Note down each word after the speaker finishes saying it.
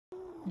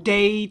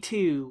Day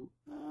 2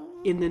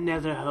 in the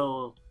nether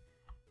hole.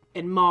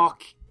 And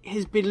Mark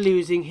has been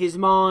losing his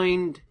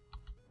mind.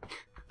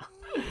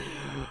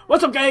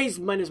 What's up, guys?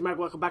 My name is Mark.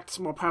 Welcome back to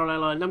some more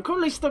Parallel Island. I'm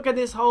currently stuck in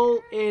this hole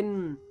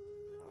in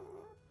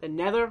the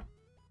nether.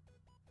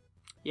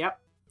 Yep.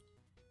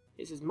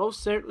 This is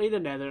most certainly the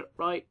nether,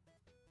 right?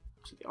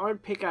 So the iron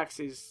pickaxe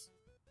is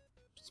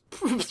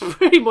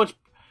pretty much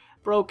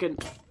broken.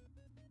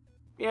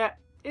 Yeah,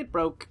 it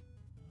broke.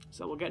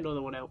 So we'll get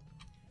another one out.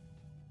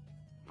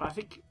 But I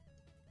think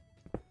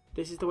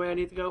this is the way I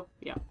need to go.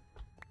 Yeah.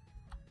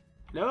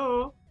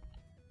 Hello?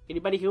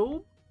 Anybody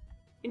home?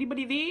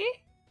 Anybody there?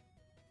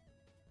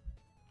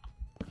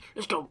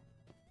 Let's go.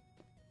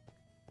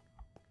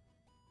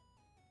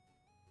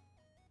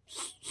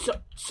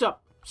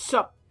 Sup.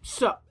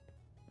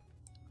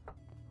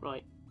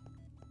 Right.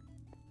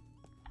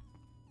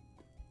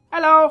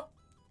 Hello.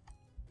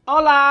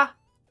 Hola.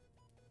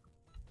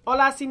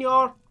 Hola,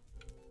 senor.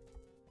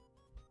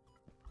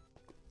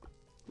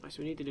 Right,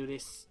 so we need to do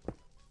this.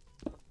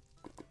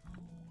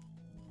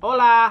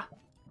 Hola.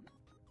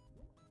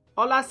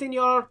 Hola,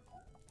 senor.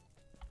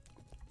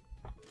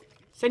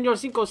 Senor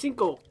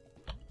 5-5.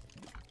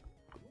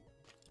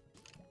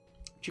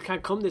 But you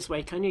can't come this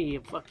way, can you,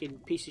 you fucking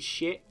piece of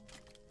shit?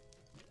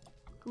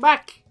 Come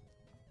back!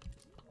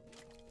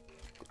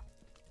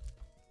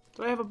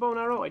 Do I have a bow and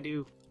arrow? I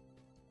do.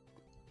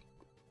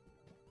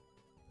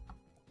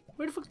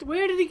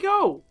 Where did he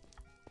go?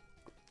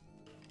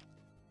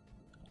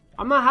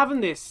 I'm not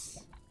having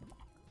this.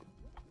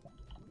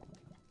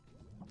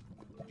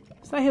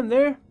 Is that him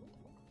there?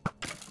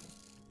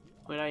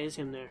 Wait, that is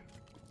him there.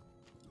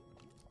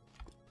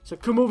 So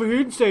come over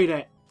here and say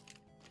that.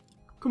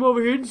 Come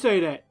over here and say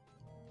that.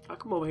 I'll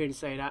come over here and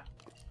say that.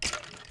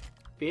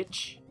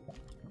 Bitch.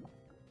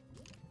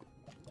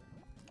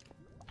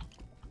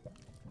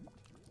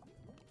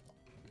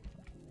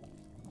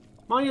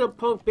 Come on, you little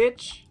punk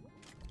bitch.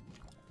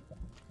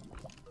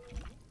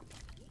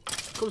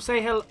 Come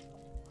say hello.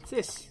 What's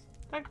this?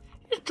 You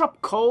just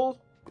drop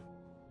coal?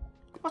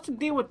 What's the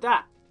deal with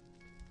that?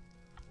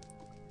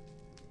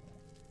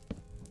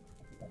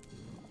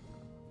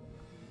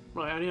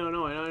 Right, I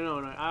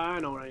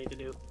know what I need to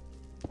do.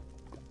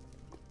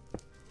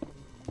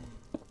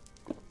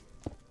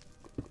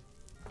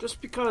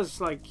 Just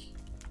because, like,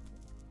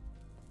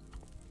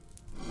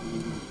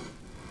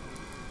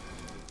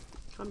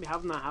 can't be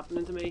having that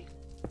happening to me.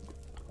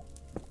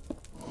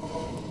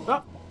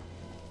 Oh!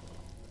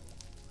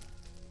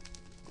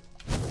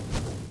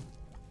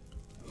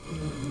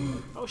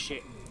 Oh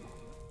shit!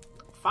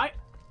 Fire!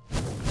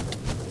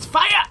 It's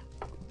fire!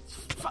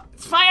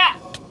 It's fire!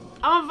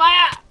 I'm on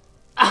fire!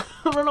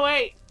 Run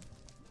away!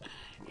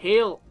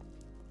 Heal!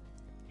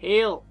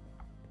 Heal!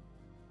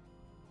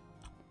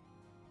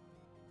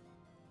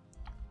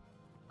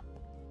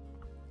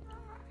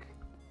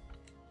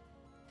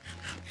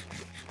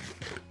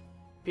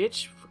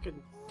 Bitch,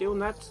 fucking doing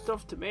that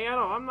stuff to me. I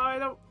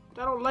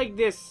don't like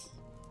this.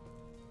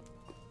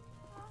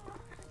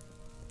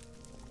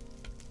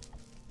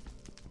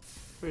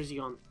 Where's he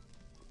gone?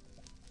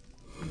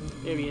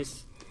 There he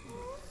is.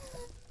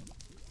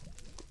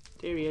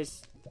 There he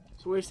is.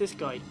 So where's this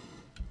guy?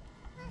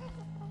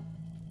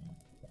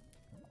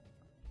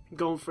 I'm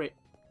going for it.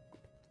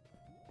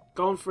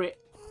 Going for it.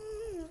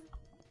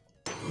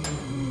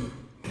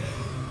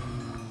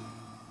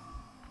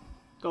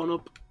 Going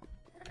up.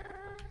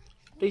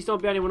 Please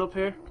don't be anyone up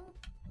here.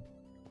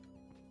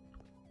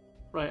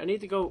 Right, I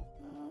need to go.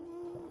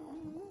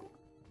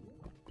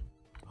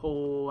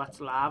 Oh,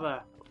 that's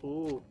lava.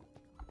 Oh.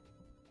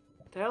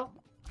 What the hell?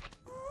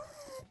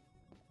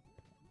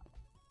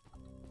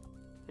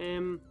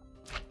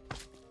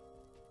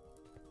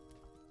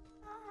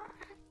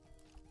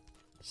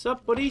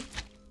 Sup, buddy?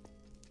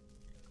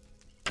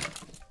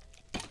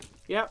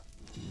 Yep.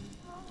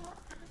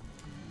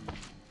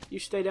 You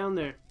stay down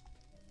there.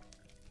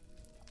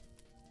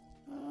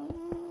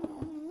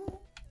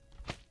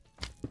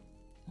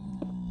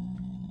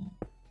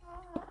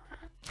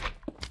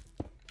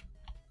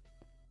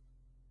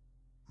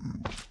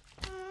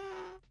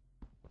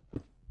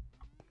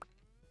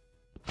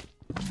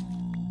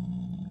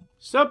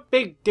 Sup,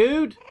 big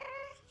dude?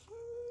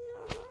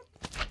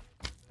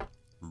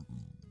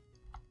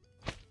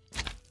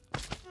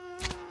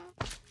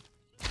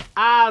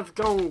 I'm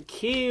gonna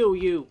kill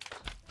you.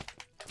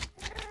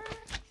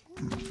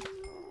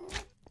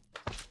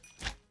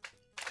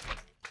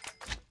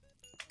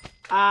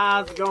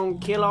 I'm gonna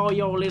kill all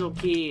your little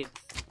kids.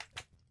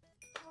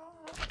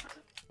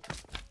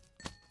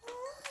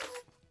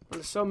 Well,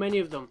 there's so many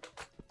of them.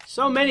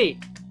 So many!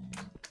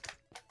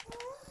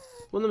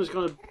 One of them is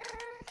gonna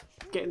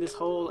get in this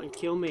hole and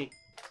kill me.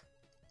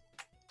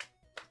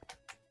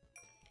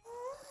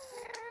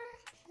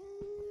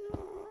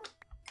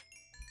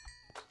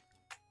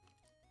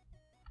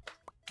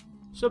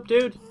 Sup,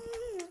 dude?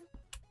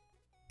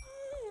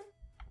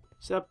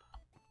 Sup?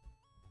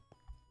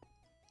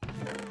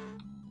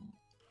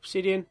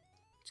 Obsidian,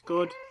 it's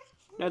good.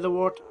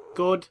 Netherwort,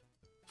 good.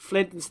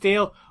 Flint and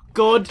steel,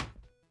 good.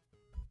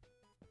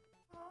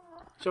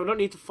 So I don't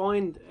need to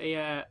find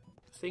a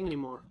thing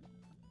anymore.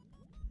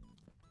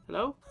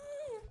 Hello?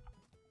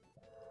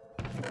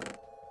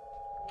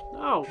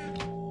 No.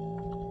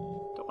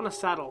 Don't want a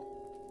saddle.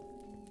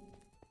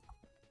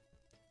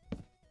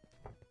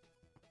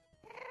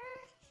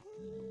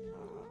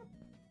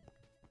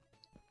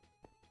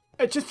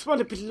 I just want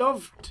to be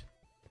loved.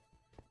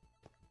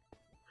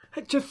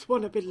 I just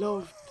want to be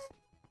loved.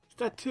 Is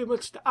that too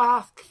much to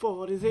ask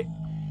for, is it?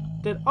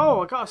 Then,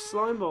 oh, I got a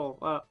slime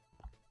ball.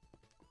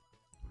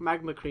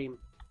 Magma cream.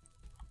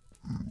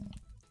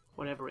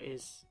 Whatever it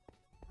is.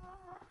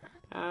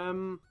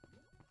 Hello?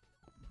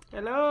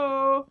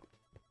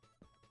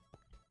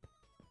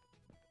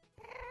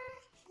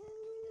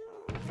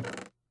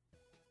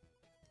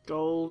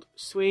 Gold.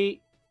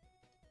 Sweet.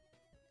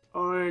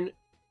 Iron.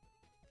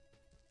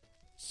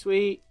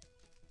 Sweet.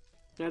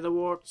 Nether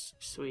warts.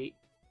 Sweet.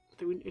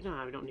 No,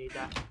 we don't need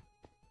that.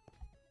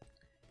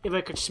 If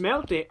I could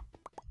smelt it,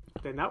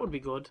 then that would be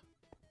good.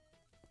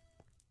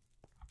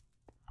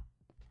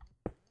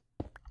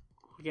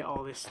 We get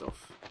all this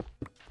stuff.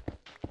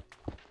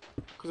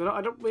 Because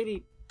I don't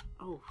really...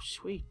 Oh,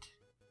 sweet.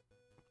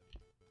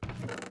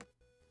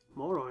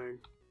 More iron.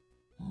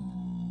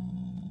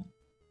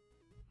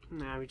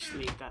 Nah, we just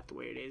leave that the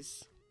way it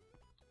is.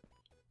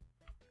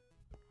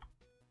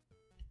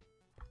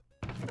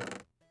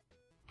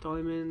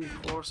 Diamond,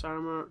 horse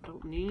armor,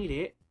 don't need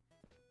it.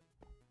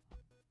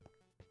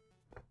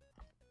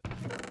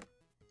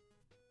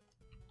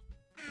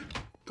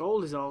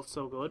 Gold is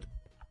also good.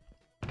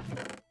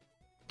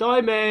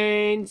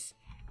 Diamonds!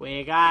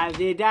 We got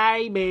the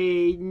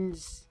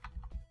diamonds!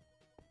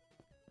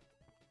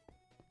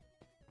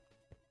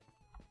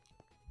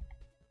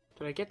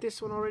 Did I get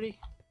this one already?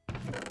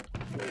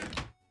 Wait.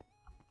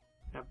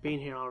 I've been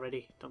here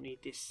already, don't need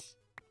this.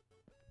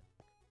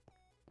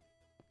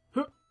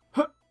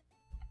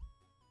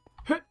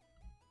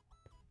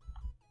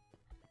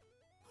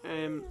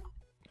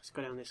 Let's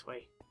go down this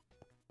way.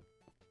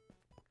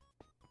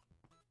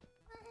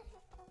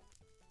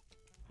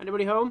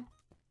 Anybody home?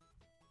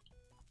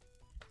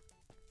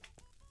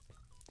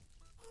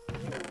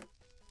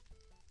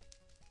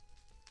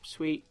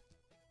 Sweet.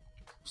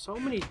 So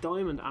many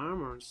diamond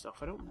armor and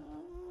stuff. I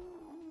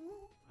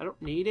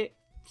don't need it.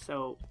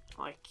 So,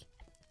 like,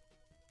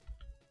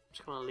 I'm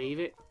just gonna leave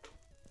it.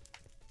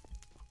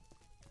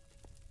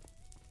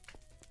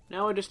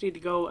 Now I just need to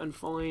go and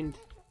find...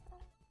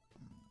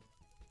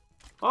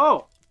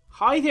 Oh!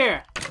 Hi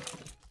there!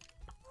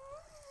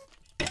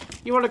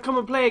 You want to come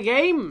and play a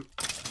game?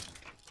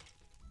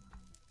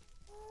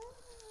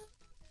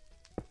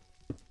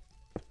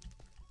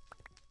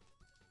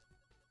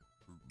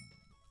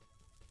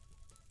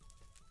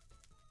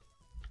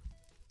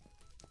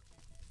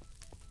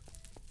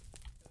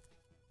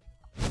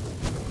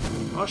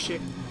 Oh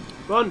shit.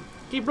 Run!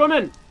 Keep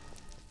running!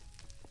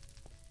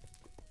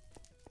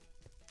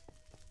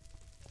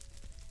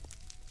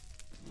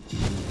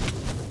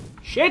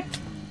 Shit!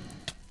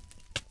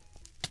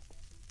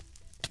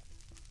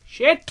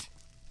 Shit!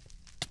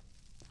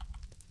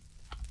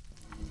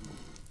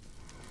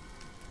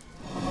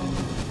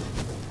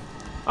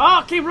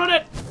 Oh, keep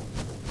running!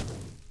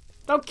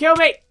 Don't kill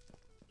me!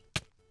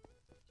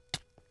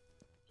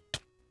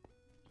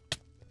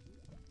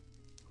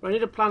 I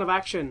need a plan of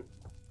action.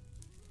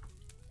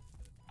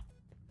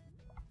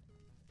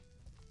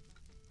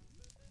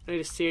 I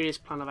need a serious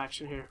plan of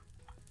action here.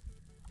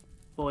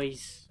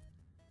 Boys.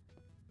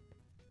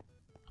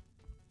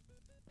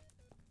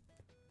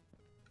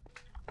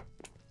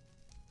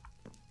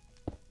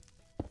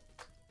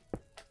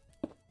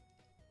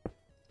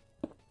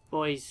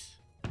 Boys.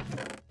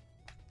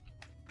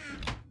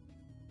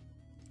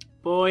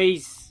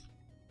 Boys.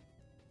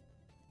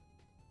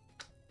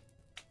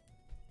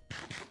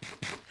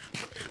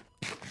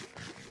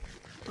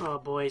 Oh,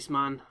 boys,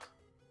 man.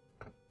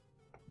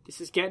 This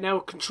is getting out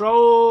of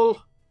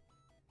control.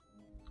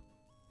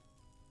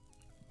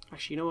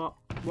 Actually, you know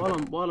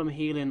what? While I'm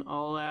healing,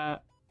 I'll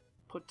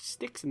put the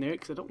sticks in there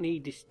because I don't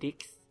need the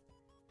sticks.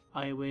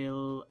 I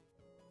will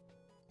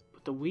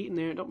put the wheat in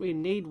there. I don't really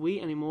need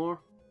wheat anymore.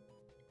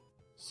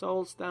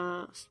 Soul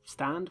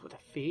stand with a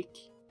fake.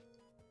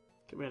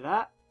 Get rid of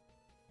that.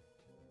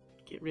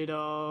 Get rid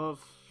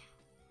of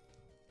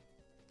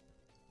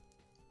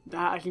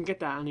that. I can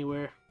get that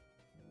anywhere.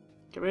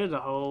 Get rid of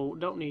the hoe.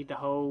 Don't need the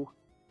hoe.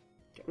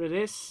 Get rid of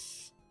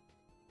this.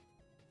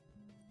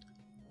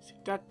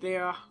 Stick that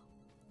there.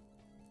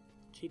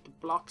 Keep the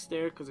blocks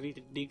there because I need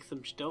to dig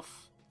some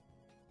stuff.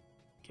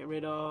 Get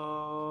rid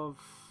of...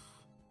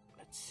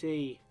 Let's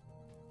see.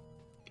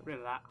 Get rid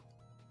of that.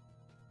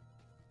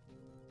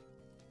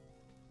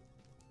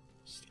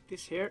 Stick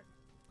this here.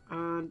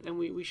 And then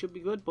we should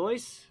be good,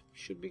 boys.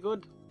 Should be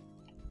good.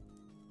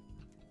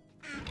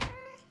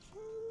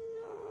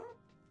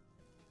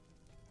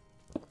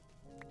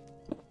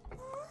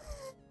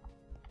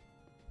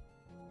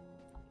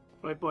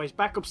 Right, boys.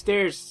 Back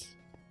upstairs.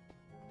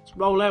 Let's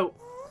roll out.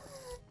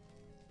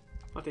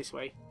 Not this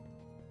way.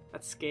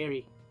 That's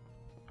scary.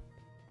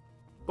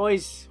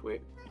 Boys,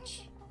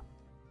 which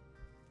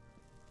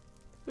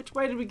Which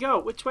way did we go?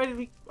 Which way did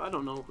we... I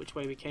don't know which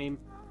way we came.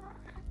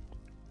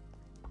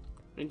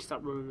 I need to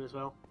stop running as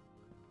well.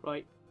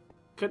 Right.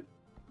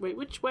 Wait,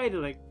 which way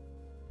did I...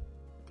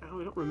 Oh,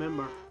 I don't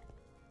remember.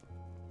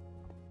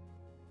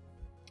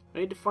 I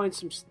need to find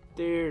some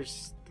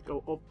stairs to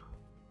go up.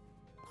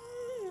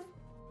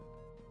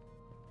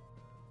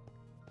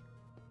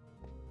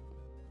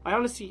 I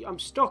honestly... I'm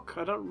stuck.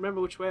 I don't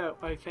remember which way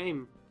I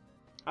came.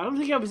 I don't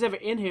think I was ever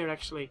in here,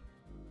 actually.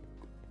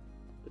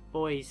 But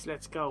boys,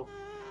 let's go.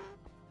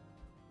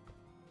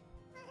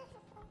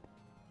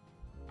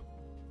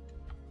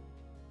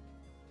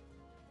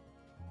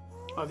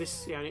 Oh,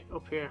 this, yeah,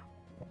 up here.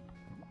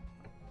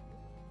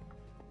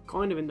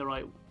 Kind of in the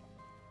right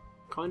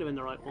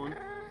one.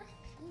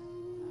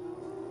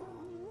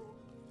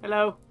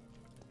 Hello.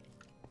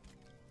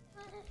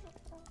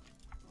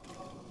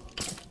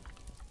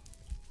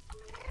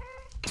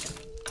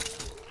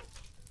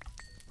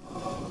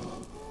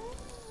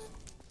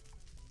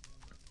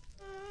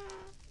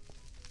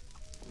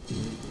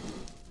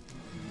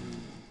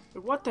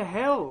 But what the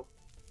hell?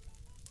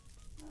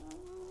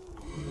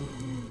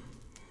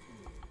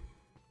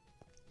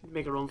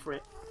 Make a run for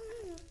it.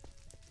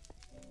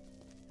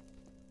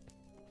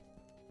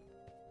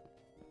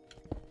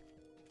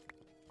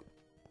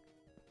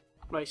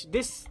 Right, so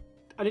this...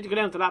 I need to go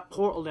down to that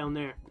portal down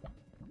there.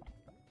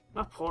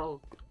 Not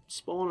portal.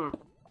 Spawner.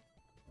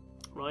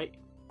 Right.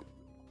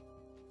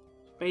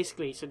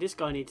 Basically, so this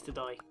guy needs to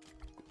die.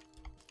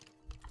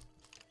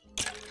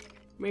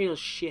 Real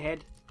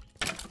shithead.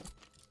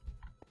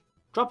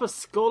 Drop a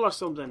skull or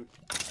something.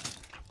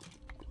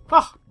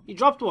 Ah! You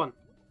dropped one.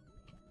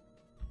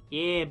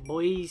 Yeah,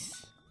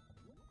 boys.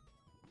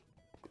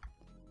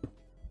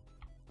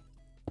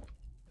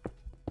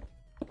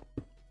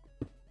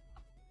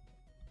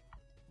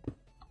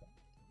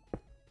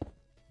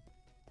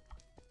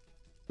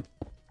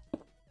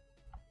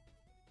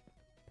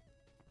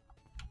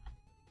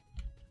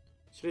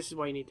 So this is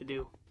what you need to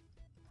do.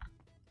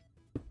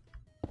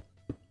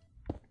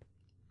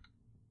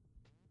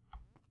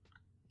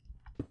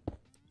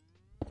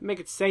 To make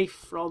it safe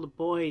for all the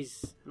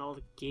boys and all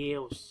the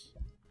girls.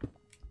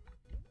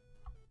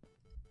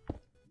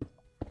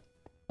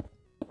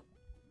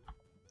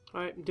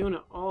 Alright, I'm doing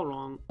it all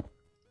wrong.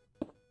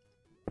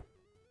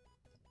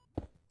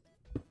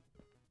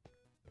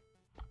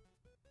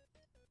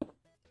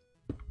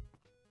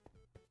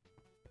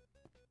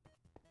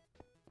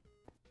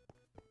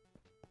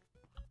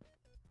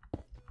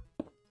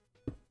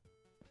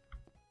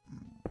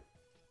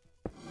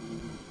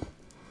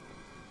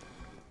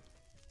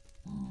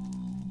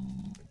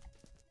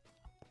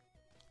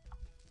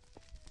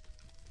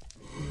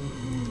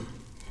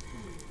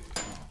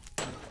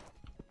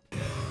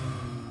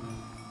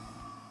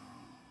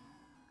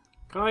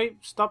 Can I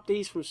stop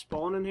these from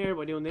spawning here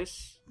by doing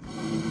this?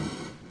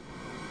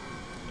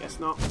 Guess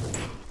not.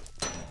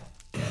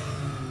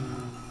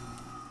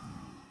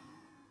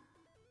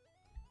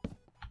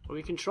 But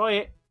we can try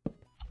it.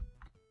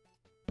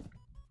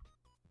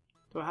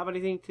 Do I have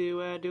anything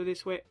to do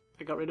this with?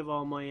 I got rid of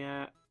all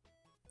my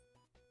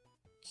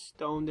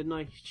stone, didn't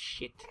I?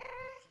 Shit.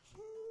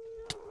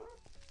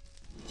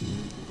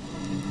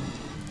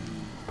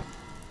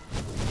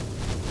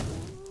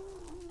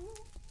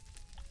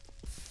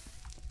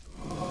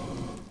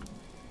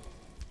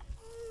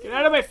 Get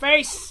out of my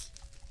face!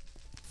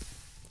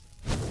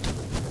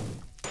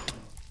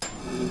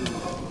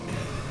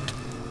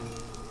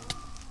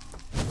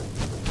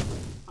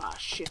 Ah,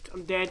 shit,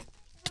 I'm dead.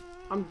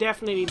 I'm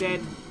definitely dead.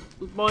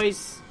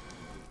 Boys.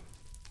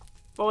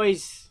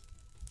 Boys.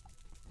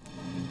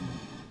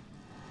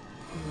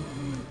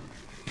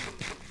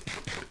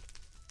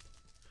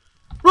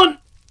 Run!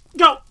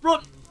 Go!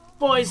 Run!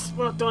 Boys,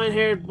 we're not dying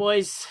here,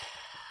 boys.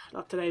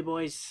 Not today,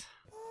 boys.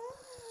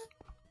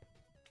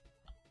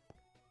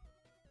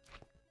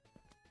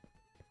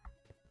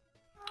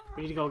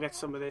 We need to go get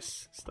some of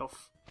this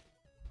stuff.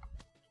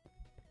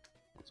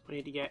 That's what we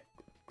need to get.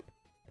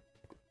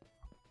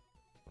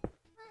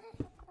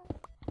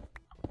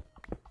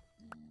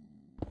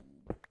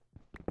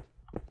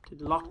 To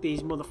lock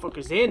these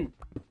motherfuckers in.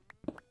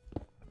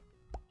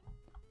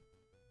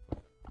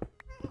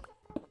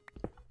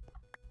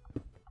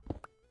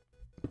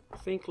 I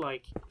think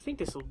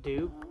this will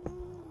do.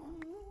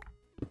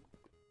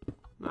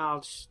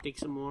 I'll just dig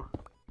some more.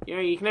 Yeah,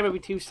 you can never be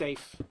too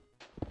safe.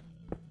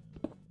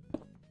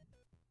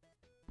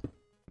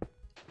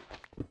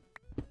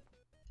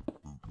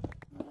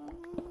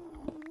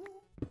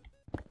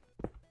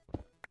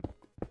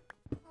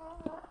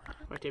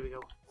 Right, there we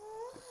go.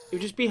 It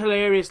would just be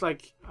hilarious,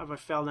 like, if I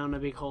fell down a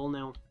big hole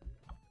now.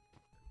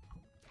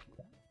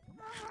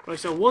 Right,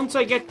 so once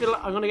I get the...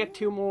 I'm gonna get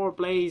 2 more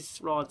blaze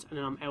rods and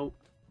then I'm out.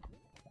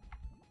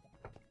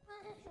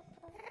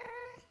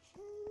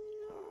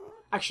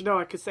 Actually, no,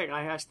 I could say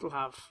I still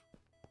have.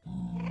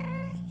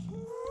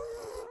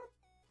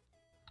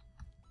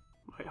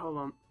 Right, hold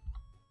on.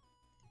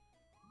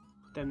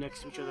 Put them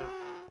next to each other.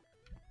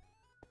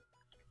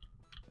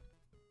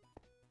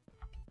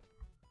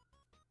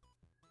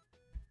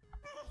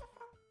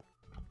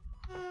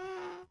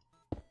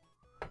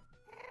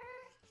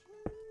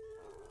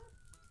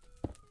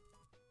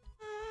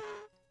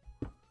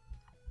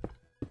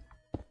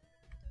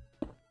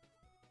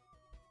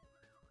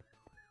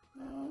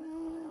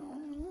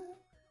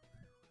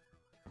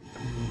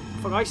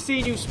 Fuck, I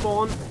seen you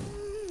spawn.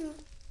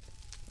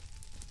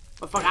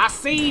 Oh, fuck, I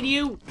seen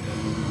you!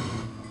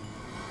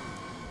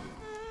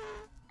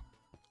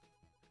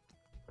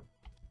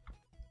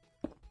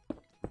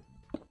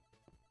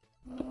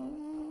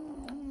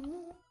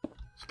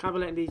 Just can't be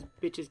letting these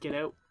bitches get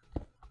out.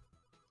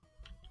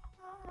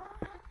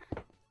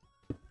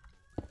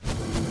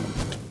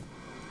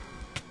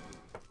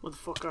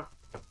 Motherfucker.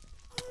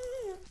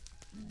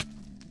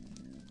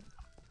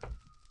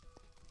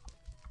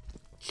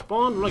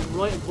 Spawned like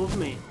right above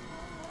me.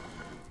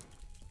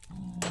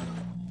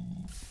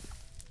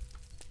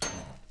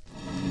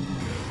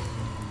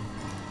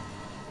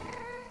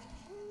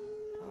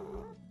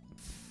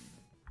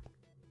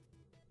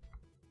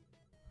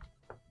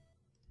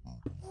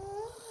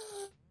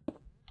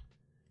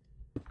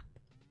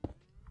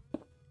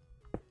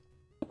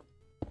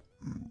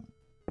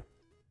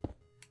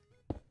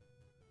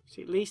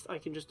 See, at least I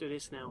can just do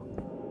this now.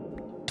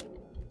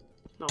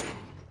 No.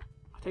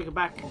 I take it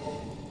back.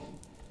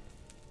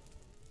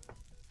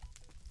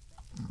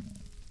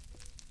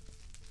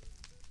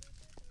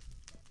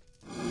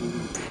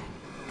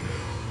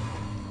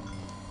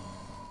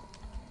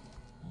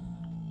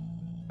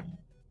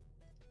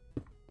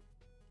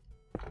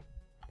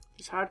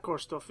 This hardcore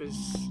stuff is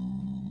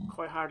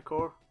quite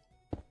hardcore.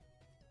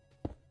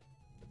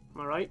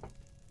 Am I right?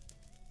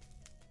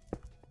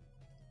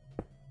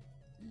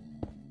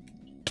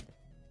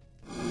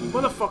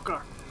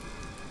 Motherfucker!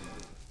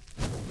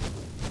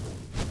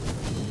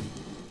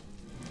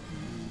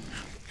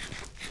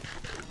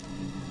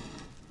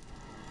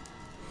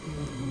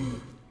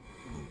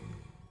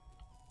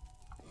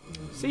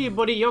 See you,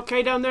 buddy. You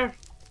okay down there?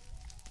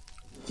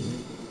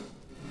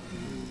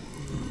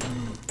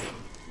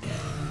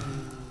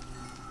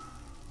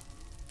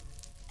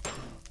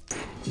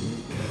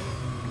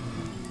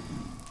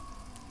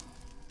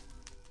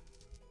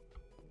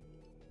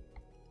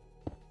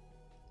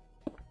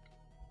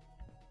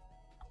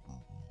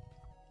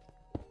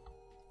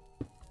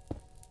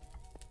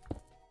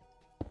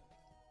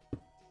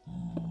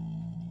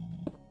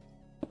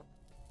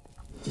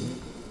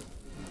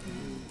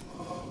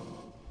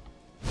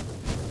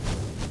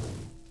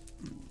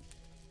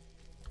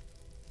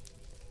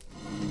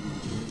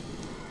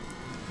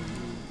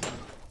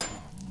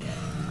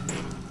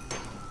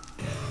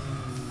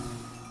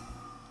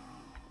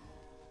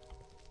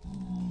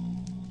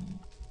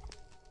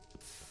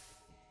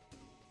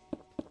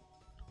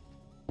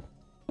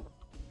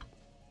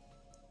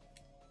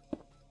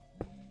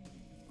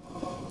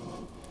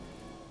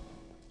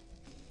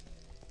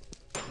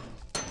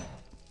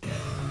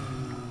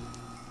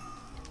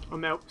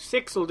 I'm out.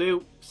 6 will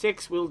do.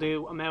 6 will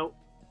do. I'm out.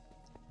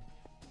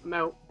 I'm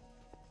out.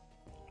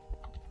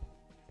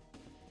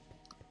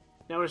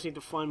 Now I just need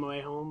to find my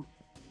way home.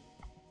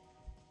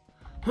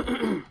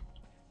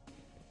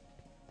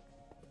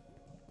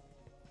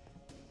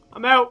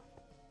 I'm out.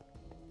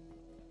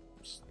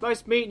 It's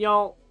nice meeting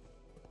y'all.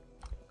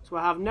 So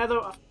I have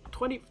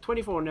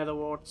 24 nether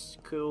warts.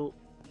 Cool.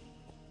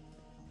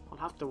 I'll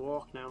have to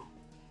walk now.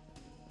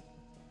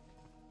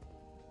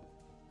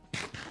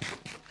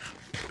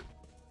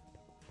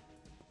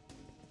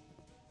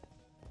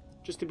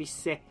 Just to be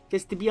safe,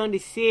 just to be on the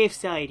safe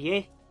side,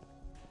 yeah?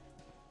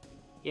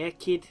 Yeah,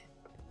 kid.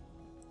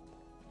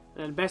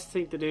 And the best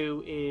thing to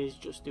do is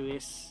just do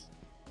this.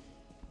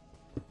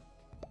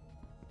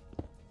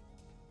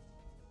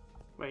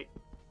 Wait.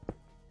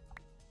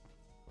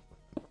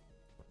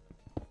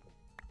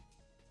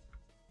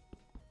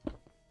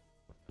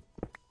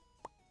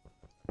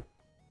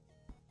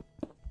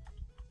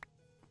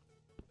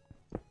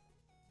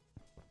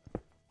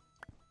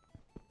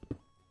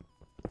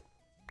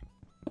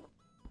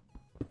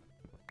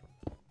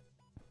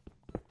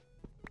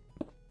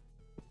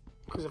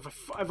 Because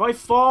if I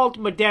fall to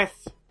my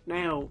death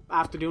now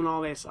after doing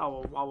all this, I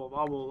will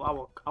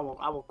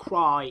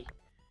cry.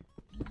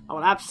 I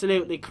will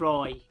absolutely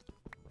cry.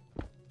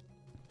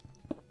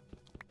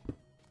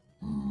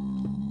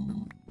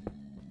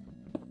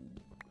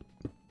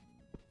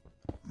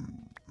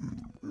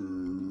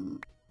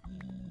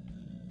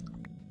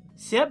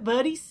 Sup,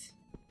 buddies?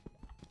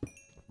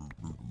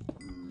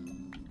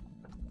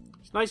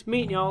 It's nice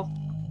meeting y'all.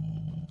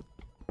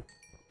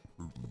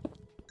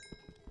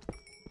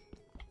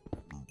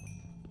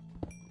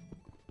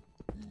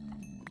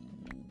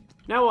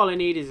 Now all I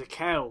need is a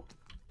cow.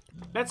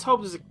 Let's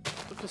hope there's a...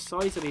 Look at the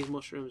size of these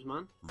mushrooms,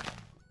 man.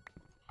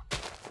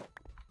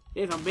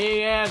 There's some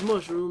big ass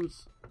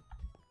mushrooms.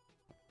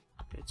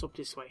 It's up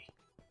this way.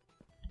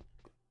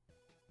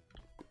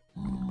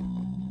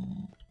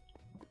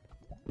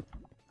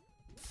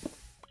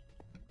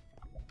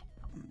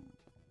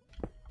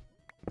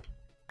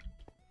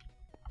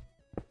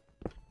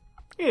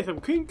 Here's some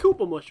King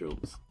Koopa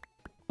mushrooms.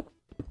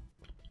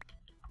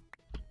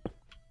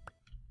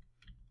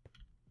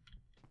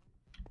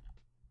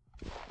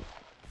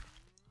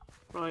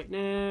 Right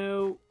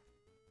now,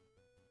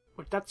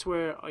 but that's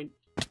where I...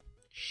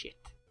 Shit.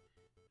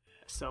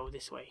 So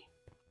this way.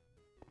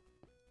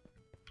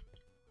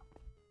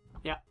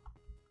 Yeah.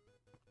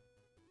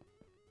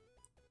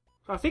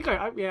 So I think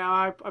I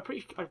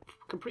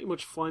can pretty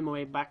much find my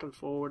way back and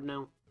forward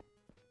now.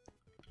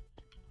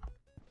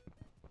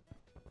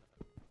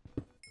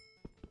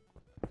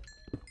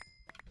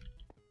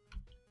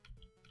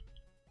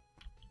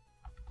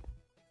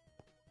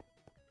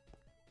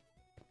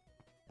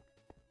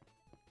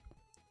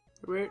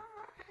 Where?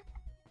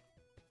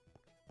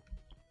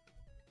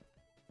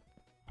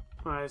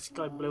 Alright, this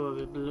guy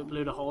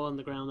blew the hole in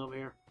the ground over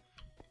here.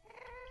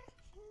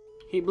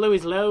 He blew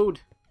his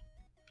load.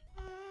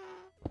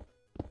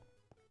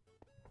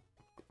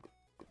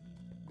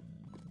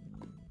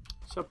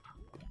 So,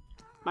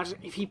 imagine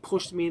if he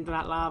pushed me into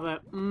that lava.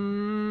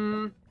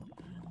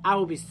 I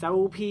would be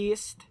so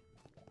pissed.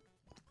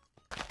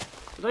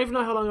 I don't even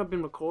know how long I've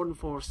been recording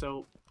for,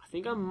 so I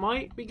think I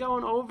might be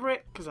going over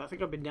it, because I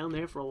think I've been down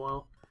there for a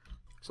while.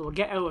 So we'll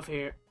get out of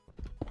here.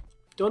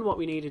 Done what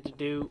we needed to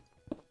do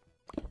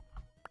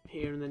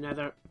here in the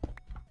nether.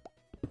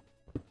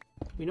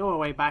 We know our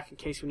way back in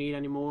case we need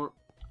any more.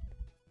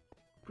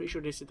 Pretty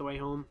sure this is the way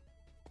home.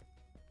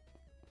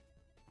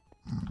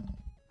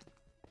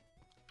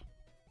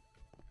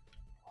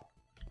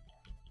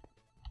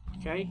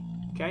 Okay,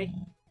 okay.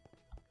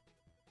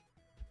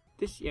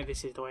 This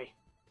is the way.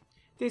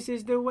 This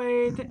is the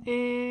way to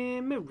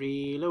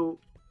Amarillo.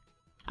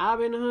 I've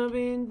been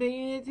having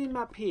days in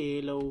my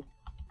pillow,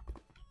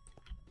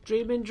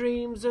 dreaming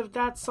dreams of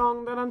that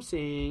song that I'm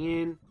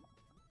singing.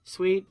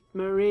 Sweet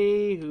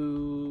Marie,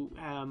 who,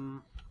 I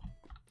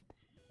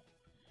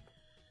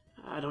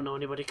don't know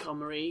anybody called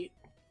Marie.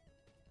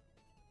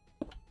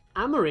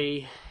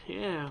 Marie,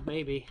 yeah,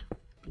 maybe.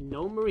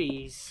 No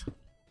Maries.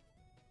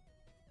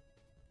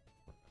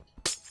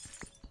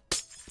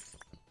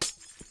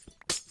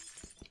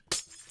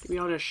 Give me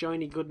all their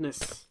shiny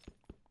goodness.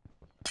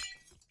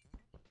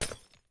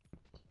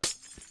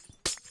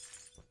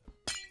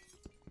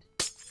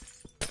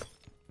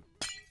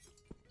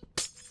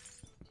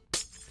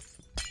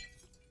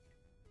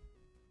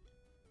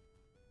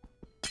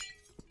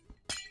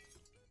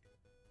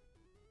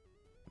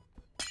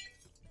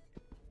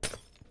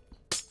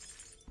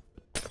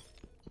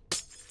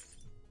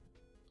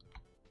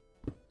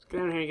 Get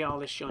down here and get all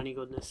this shiny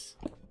goodness.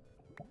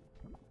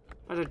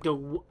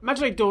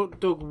 Imagine I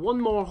dug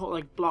one more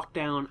like block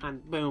down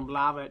and boom,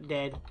 lava,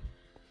 dead.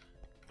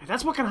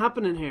 That's what can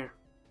happen in here.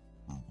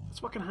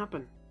 That's what can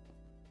happen.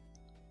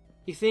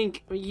 You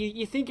think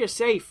you're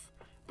safe,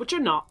 but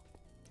you're not.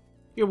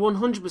 You're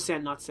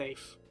 100% not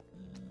safe.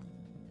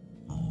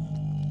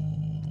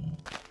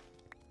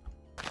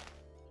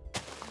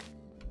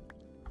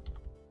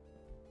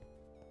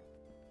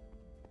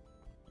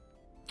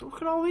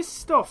 Look at all this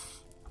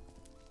stuff.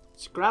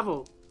 It's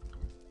gravel.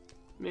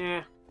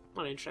 Yeah,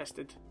 not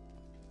interested.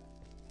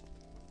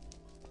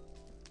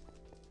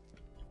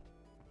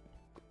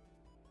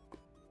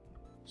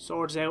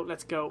 Swords out,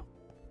 let's go.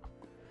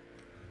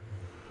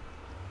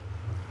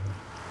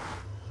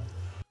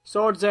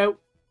 Swords out.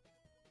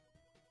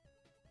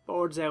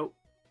 Swords out.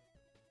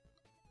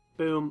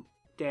 Boom,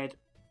 dead.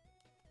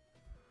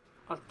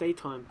 Oh,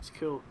 daytime, it's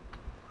cool.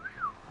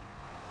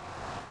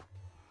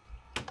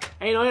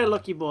 Ain't I a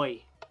lucky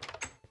boy?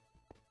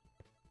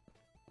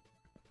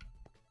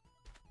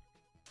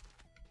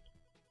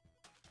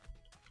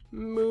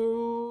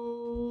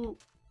 Moo.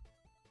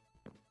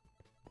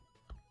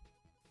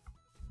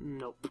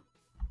 Nope.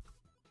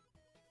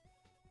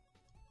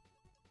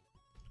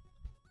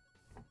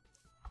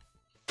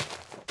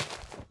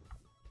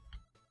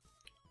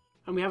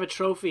 And we have a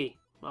trophy.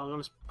 Well, I'm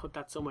gonna put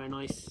that somewhere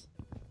nice.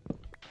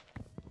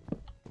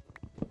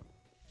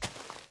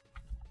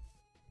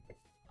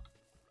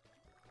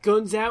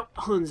 Guns out,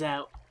 huns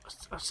out,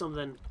 or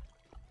something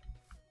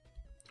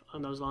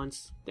on those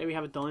lines. There we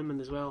have a diamond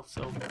as well.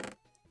 So.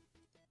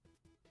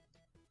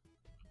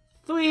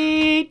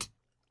 Sweet!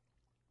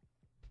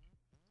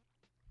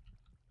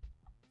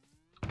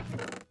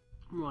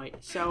 Right,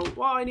 so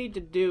what I need to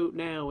do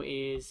now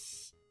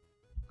is,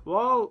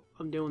 while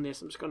I'm doing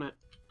this, I'm just gonna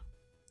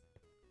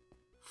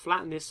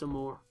flatten this some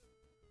more.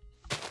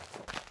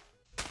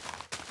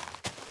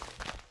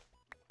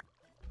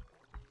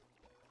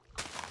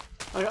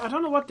 I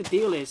don't know what the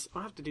deal is.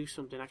 I have to do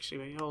something actually.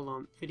 Wait, hold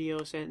on.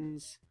 Video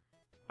settings,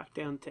 back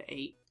down to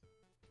 8.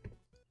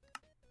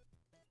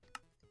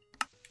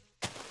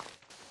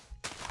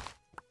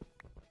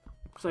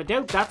 So I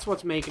doubt that's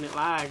what's making it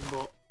lag,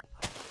 but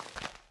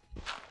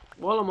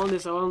while I'm on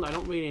this island, I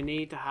don't really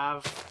need to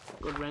have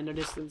good render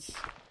distance.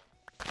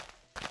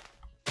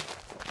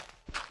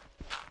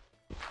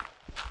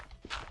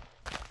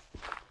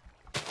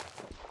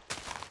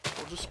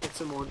 We'll just get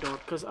some more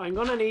dirt, because I'm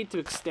going to need to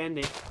extend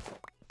it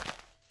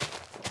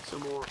some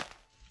more.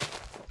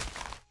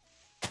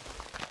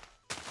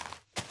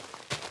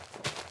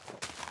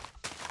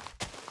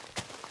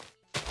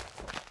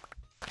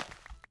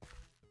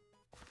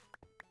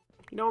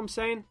 You know what I'm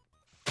saying?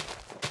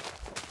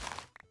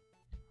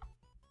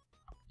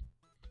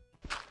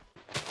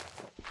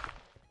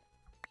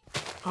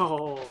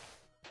 Oh,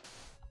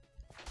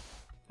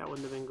 that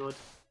wouldn't have been good.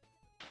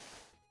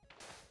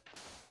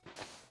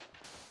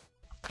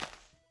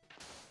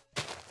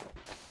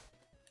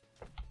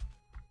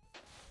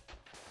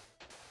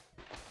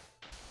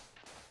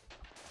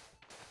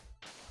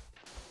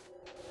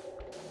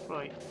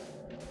 Right.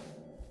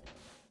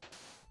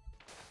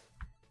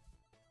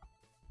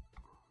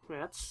 Yeah,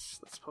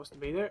 that's supposed to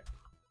be there.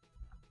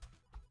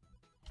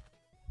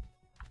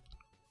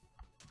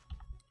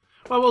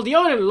 Well, the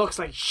island looks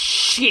like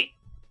shit.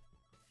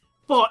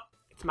 But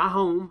it's my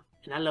home,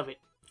 and I love it.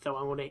 So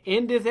I'm going to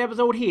end this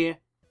episode here.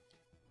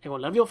 I'm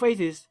going to love your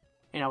faces,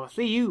 and I will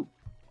see you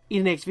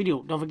in the next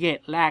video. Don't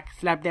forget, slap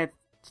that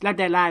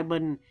like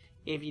button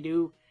if you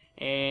do.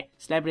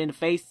 Slap it in the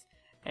face,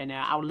 and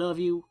I'll love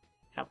you.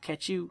 I'll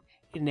catch you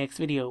in the next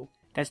video.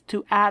 That's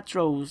 2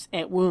 outros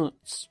at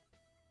once.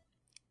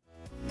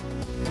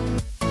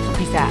 So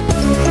peace out.